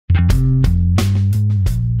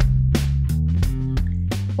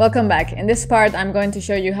Welcome back. In this part, I'm going to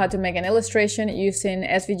show you how to make an illustration using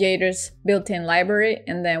SVGator's built-in library,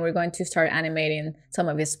 and then we're going to start animating some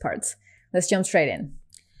of its parts. Let's jump straight in.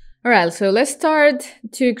 All right, so let's start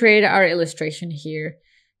to create our illustration here.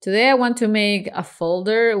 Today, I want to make a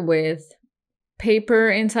folder with paper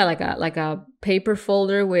inside, like a paper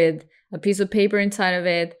folder with a piece of paper inside of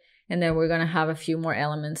it, and then we're gonna have a few more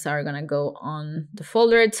elements that are gonna go on the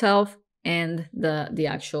folder itself and the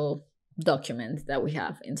actual document that we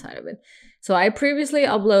have inside of it. So I previously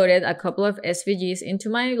uploaded a couple of SVGs into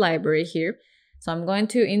my library here. So I'm going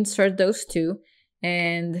to insert those two,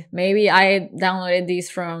 and maybe I downloaded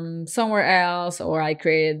these from somewhere else or I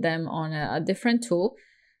created them on a different tool.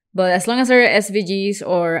 But as long as they're SVGs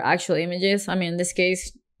or actual images, I mean, in this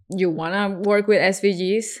case, you want to work with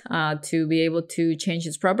SVGs to be able to change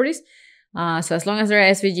its properties. So as long as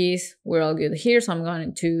they're SVGs, we're all good here. So I'm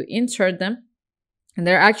going to insert them. And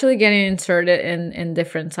they're actually getting inserted in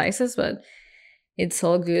different sizes, but it's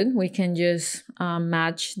all good. We can just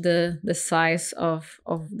match the size of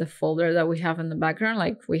the folder that we have in the background.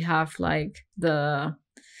 Like we have the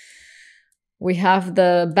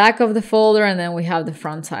back of the folder, and then we have the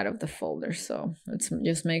front side of the folder. So let's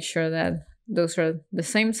just make sure that those are the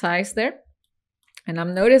same size there. And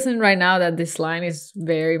I'm noticing right now that this line is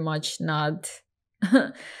very much not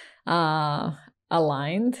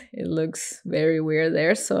aligned. It looks very weird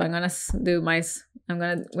there. So I'm gonna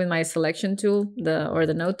with my selection tool,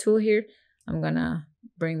 the node tool here, I'm gonna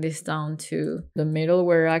bring this down to the middle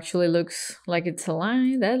where it actually looks like it's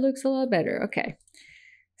aligned. That looks a lot better. Okay.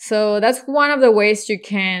 So that's one of the ways you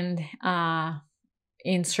can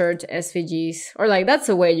insert SVGs, or that's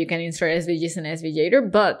a way you can insert SVGs in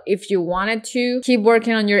SVGator. But if you wanted to keep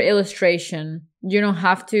working on your illustration, you don't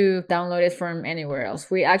have to download it from anywhere else.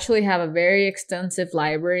 We actually have a very extensive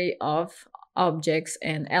library of objects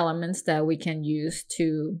and elements that we can use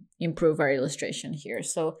to improve our illustration here.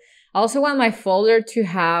 So I also want my folder to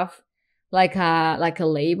have like a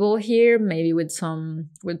label here, maybe with some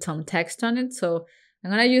text on it. So I'm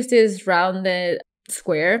gonna use this rounded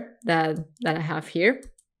square that I have here,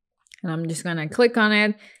 and I'm just gonna click on it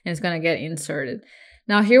and it's gonna get inserted.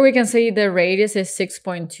 Now here we can see the radius is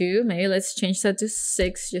 6.2. Maybe let's change that to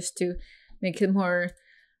 6 just to make it more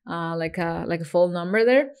like a full number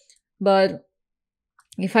there. But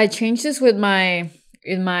if I change this with my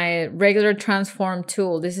regular transform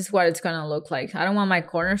tool, this is what it's gonna look like. I don't want my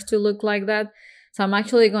corners to look like that, so I'm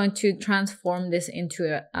actually going to transform this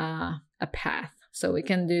into a path. So we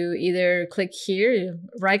can do either click here,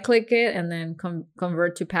 right click it, and then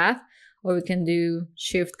convert to path, or we can do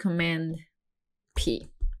Shift Command P.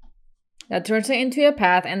 That turns it into a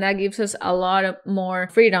path, and that gives us a lot more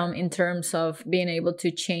freedom in terms of being able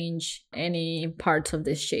to change any parts of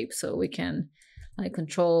this shape. So we can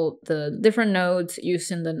control the different nodes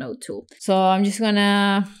using the node tool. So I'm just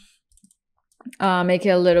gonna make it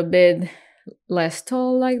a little bit less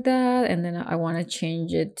tall like that, and then I want to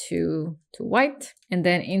change it to white, and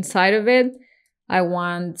then inside of it I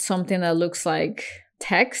want something that looks like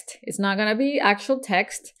text. It's not gonna be actual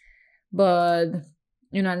text, but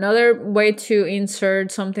another way to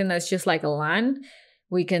insert something that's just like a line,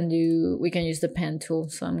 we can use the pen tool.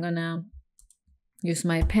 So I'm gonna use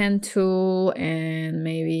my pen tool, and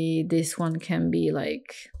maybe this one can be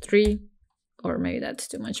like 3, or maybe that's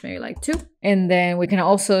too much, maybe like 2. And then we can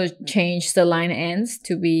also change the line ends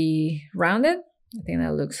to be rounded. I think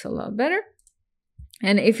that looks a lot better.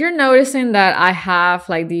 And if you're noticing that I have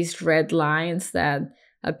these red lines that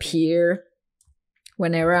appear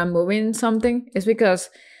whenever I'm moving something, it's because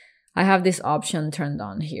I have this option turned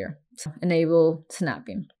on here. So enable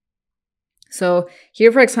snapping. So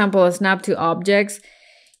here, for example, a snap to objects.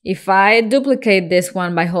 If I duplicate this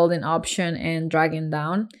one by holding Option and dragging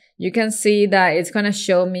down, you can see that it's going to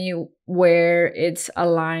show me where it's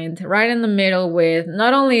aligned right in the middle with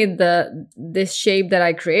not only this shape that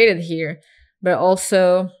I created here, but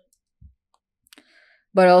also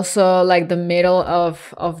like the middle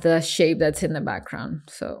of the shape that's in the background.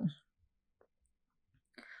 So,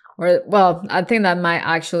 I think that might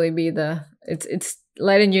actually be it's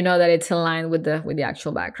letting you know that it's aligned with the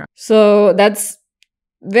actual background. So that's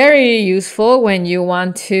very useful when you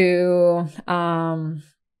want to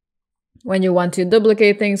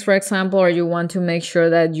duplicate things, for example, or you want to make sure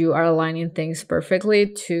that you are aligning things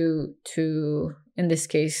perfectly to in this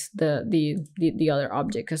case the other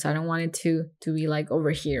object, because I don't want it to be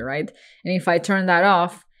over here, right? And if I turn that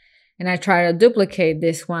off and I try to duplicate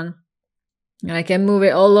this one, And I can move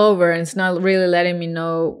it all over and it's not really letting me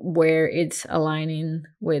know where it's aligning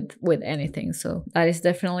with anything. So that is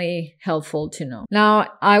definitely helpful to know. Now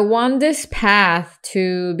I want this path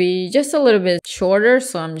to be just a little bit shorter.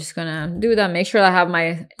 So I'm just gonna do that. Make sure I have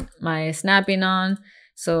my snapping on,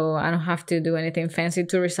 so I don't have to do anything fancy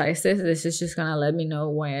to resize this. This is just gonna let me know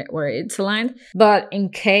where it's aligned. But in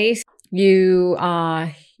case you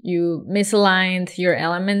misaligned your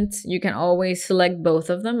element, you can always select both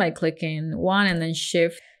of them by clicking one and then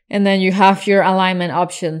shift, and then you have your alignment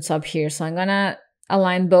options up here. So I'm gonna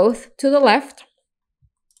align both to the left.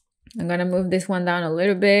 I'm gonna move this one down a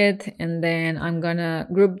little bit, and then I'm gonna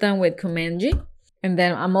group them with Command G. And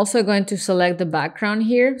then I'm also going to select the background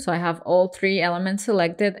here. So I have all three elements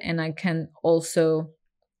selected, and I can also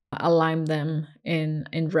align them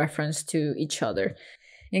in reference to each other.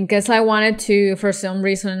 In case I wanted to, for some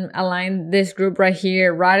reason, align this group right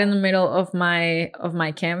here, right in the middle of my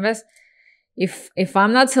canvas, if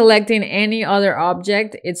I'm not selecting any other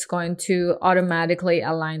object, it's going to automatically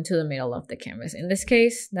align to the middle of the canvas. In this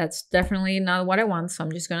case, that's definitely not what I want, so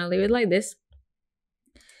I'm just going to leave it like this.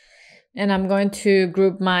 And I'm going to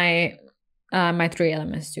group my my three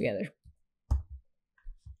elements together.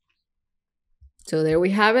 So there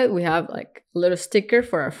we have it. We have like a little sticker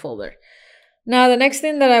for our folder. Now, the next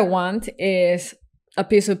thing that I want is a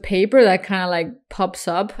piece of paper that kind of like pops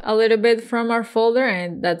up a little bit from our folder,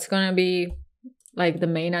 and that's going to be like the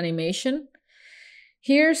main animation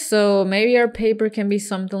here. So maybe our paper can be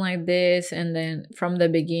something like this, and then from the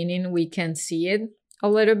beginning we can see it a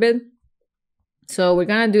little bit. So we're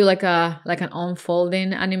going to do like an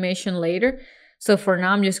unfolding animation later. So for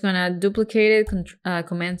now, I'm just going to duplicate it,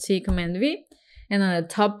 Command C, Command V. And then the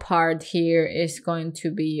top part here is going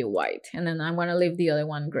to be white. And then I'm going to leave the other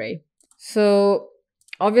one gray. So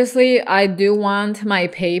obviously I do want my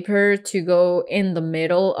paper to go in the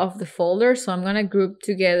middle of the folder. So I'm going to group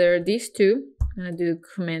together these two. I'm going to do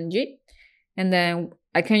Command G. And then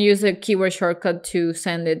I can use a keyword shortcut to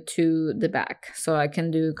send it to the back. So I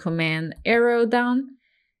can do Command arrow down.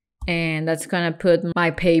 And that's going to put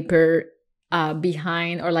my paper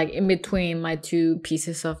behind, or like in between my two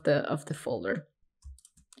pieces of the folder.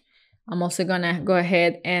 I'm also gonna go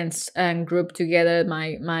ahead and group together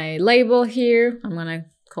my label here. I'm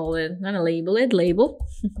gonna label it label,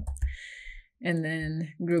 and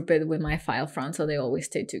then group it with my file front so they always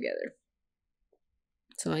stay together.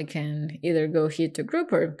 So I can either go here to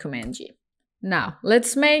group or Command G. Now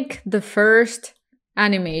let's make the first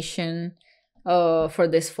animation for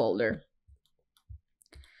this folder.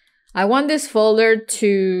 I want this folder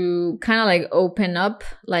to kind of like open up,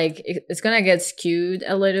 like it's gonna get skewed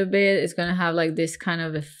a little bit. It's gonna have like this kind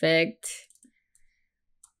of effect,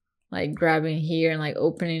 like grabbing here and like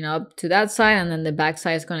opening up to that side, and then the back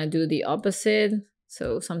side is gonna do the opposite.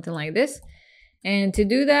 So something like this. And to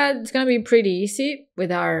do that, it's gonna be pretty easy with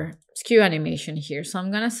our skew animation here. So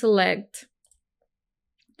I'm gonna select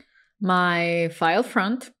my file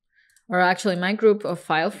front, or actually my group of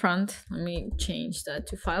file front. Let me change that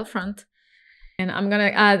to file front. And I'm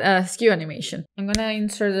gonna add a skew animation. I'm gonna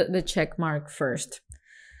insert the check mark first.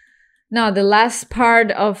 Now the last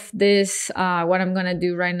part of this, what I'm gonna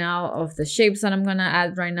do right now of the shapes that I'm gonna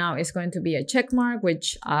add right now is going to be a check mark,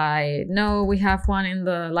 which I know we have one in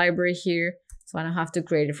the library here, so I don't have to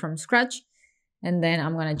create it from scratch. And then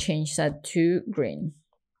I'm gonna change that to green.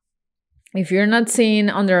 If you're not seeing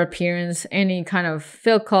under appearance any kind of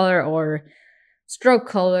fill color or stroke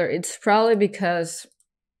color, it's probably because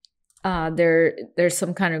there's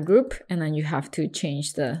some kind of group, and then you have to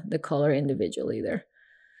change the color individually there.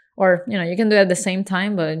 Or, you know, you can do it at the same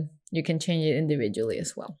time, but you can change it individually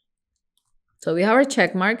as well. So we have our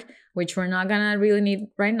check mark, which we're not gonna really need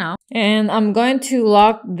right now. And I'm going to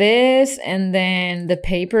lock this and then the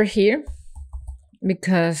paper here,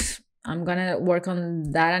 because I'm gonna work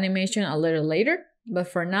on that animation a little later. But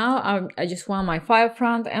for now, I just want my file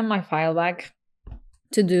front and my file back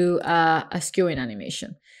to do a skewing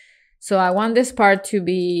animation. So I want this part to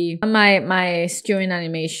be, my skewing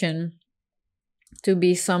animation to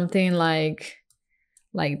be something like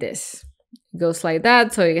this. It goes like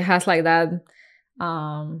that, so it has like that,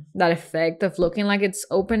 that effect of looking like it's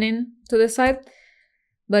opening to the side.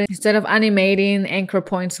 But instead of animating anchor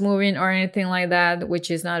points moving or anything like that, which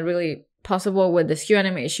is not really possible with the skew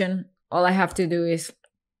animation, all I have to do is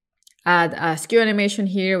add a skew animation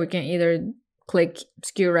here. We can either click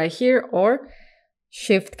skew right here or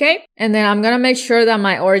Shift K. And then I'm gonna make sure that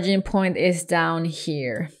my origin point is down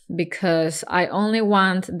here, because I only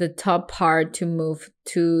want the top part to move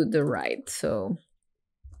to the right. So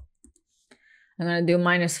I'm gonna do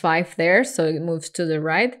 -5 there, so it moves to the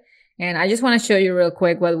right. And I just want to show you real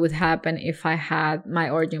quick what would happen if I had my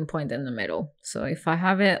origin point in the middle. So if I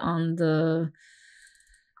have it on the,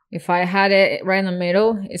 if I had it right in the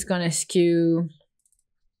middle, it's going to skew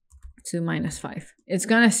to -5. It's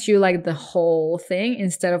going to skew like the whole thing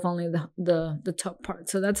instead of only the top part.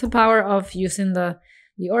 So that's the power of using the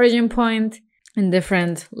origin point in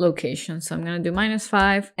different locations. So I'm going to do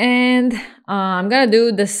 -5. And I'm going to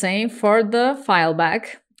do the same for the file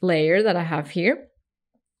back layer that I have here.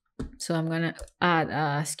 So I'm going to add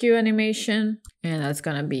a skew animation, and that's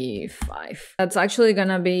going to be 5. That's actually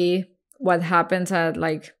going to be what happens at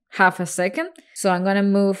like half a second. So I'm going to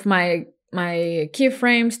move my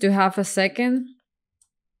keyframes to half a second,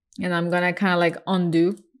 and I'm going to kind of like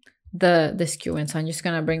undo the skewing. So I'm just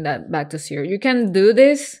going to bring that back to 0. You can do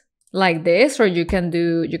this like this, or you can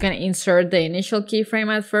insert the initial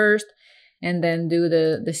keyframe at first and then do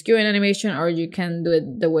the skewing animation, or you can do it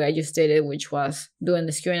the way I just did it, which was doing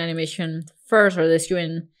the skewing animation first, or the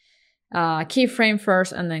skewing keyframe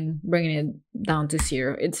first, and then bringing it down to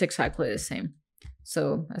 0. It's exactly the same.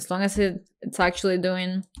 So as long as it's actually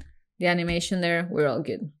doing the animation there, we're all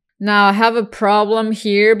good. Now I have a problem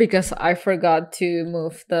here because I forgot to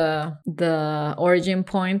move the origin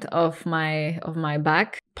point of my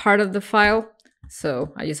back part of the file.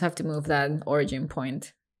 So I just have to move that origin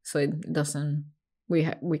point so it doesn't,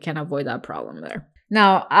 we can avoid that problem there.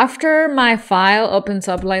 Now, after my file opens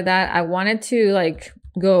up like that, I wanted to like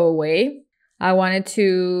go away. I wanted to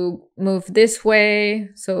move this way.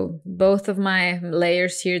 So both of my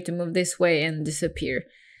layers here to move this way and disappear.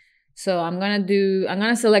 So I'm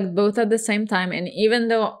gonna select both at the same time. And even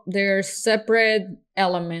though they're separate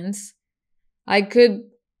elements,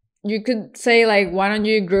 you could say like, why don't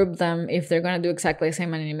you group them if they're gonna do exactly the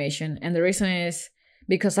same animation? And the reason is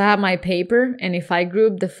because I have my paper, and if I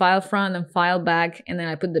group the file front and file back, and then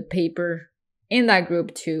I put the paper in that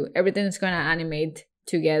group too, everything is gonna animate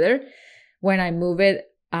together when I move it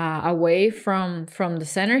away from the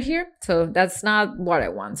center here. So that's not what I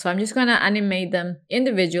want. So I'm just gonna animate them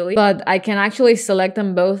individually, but I can actually select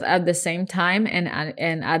them both at the same time and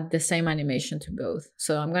add the same animation to both.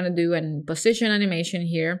 So I'm gonna do a position animation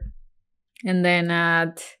here, and then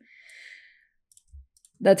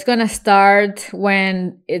that's gonna start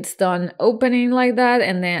when it's done opening like that,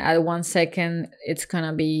 and then at 1 second it's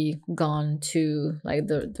gonna be gone to like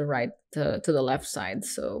the right to the left side.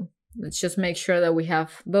 So let's just make sure that we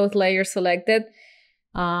have both layers selected.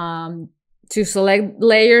 To select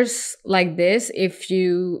layers like this, if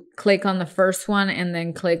you click on the first one and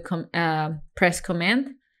then click press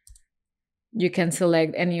Command, you can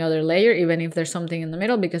select any other layer, even if there's something in the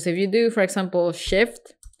middle, because if you do, for example,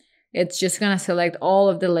 Shift, it's just gonna select all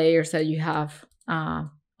of the layers that you have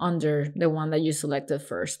under the one that you selected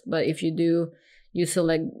first. But if you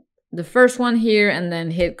select the first one here and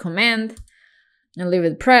then hit Command and leave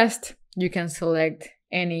it pressed, you can select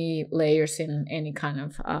any layers in any kind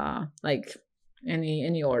of like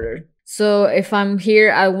any order. So if I'm here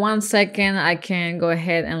at 1 second, I can go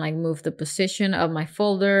ahead and like move the position of my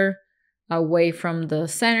folder away from the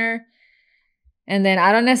center. And then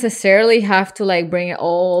I don't necessarily have to like bring it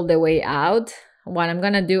all the way out. What I'm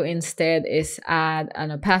gonna do instead is add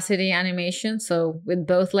an opacity animation. So with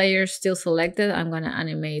both layers still selected, I'm gonna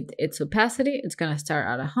animate its opacity. It's gonna start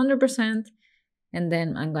at 100%. And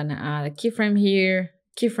then I'm gonna add a keyframe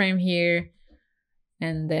here,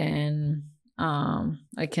 and then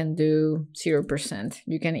I can do 0%.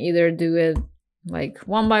 You can either do it like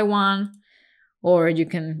 1 by 1, or you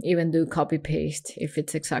can even do copy paste if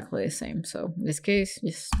it's exactly the same. So in this case,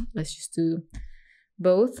 let's just do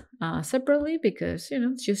both separately, because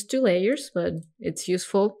it's just 2 layers, but it's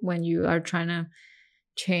useful when you are trying to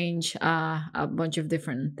change a bunch of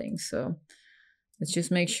different things. So let's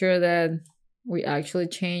just make sure that we actually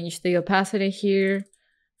change the opacity here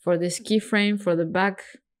for this keyframe for the back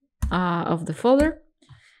of the folder,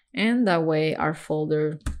 and that way our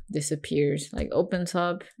folder disappears, like opens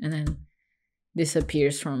up and then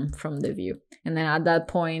disappears from the view. And then at that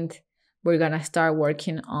point, we're gonna start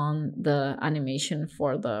working on the animation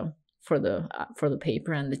for the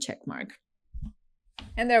paper and the check mark.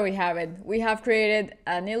 And there we have it. We have created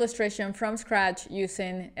an illustration from scratch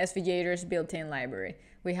using SVGator's built-in library.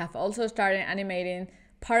 We have also started animating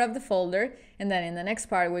part of the folder, and then in the next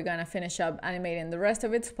part we're gonna finish up animating the rest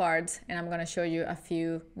of its parts, and I'm gonna show you a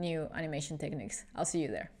few new animation techniques. I'll see you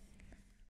there.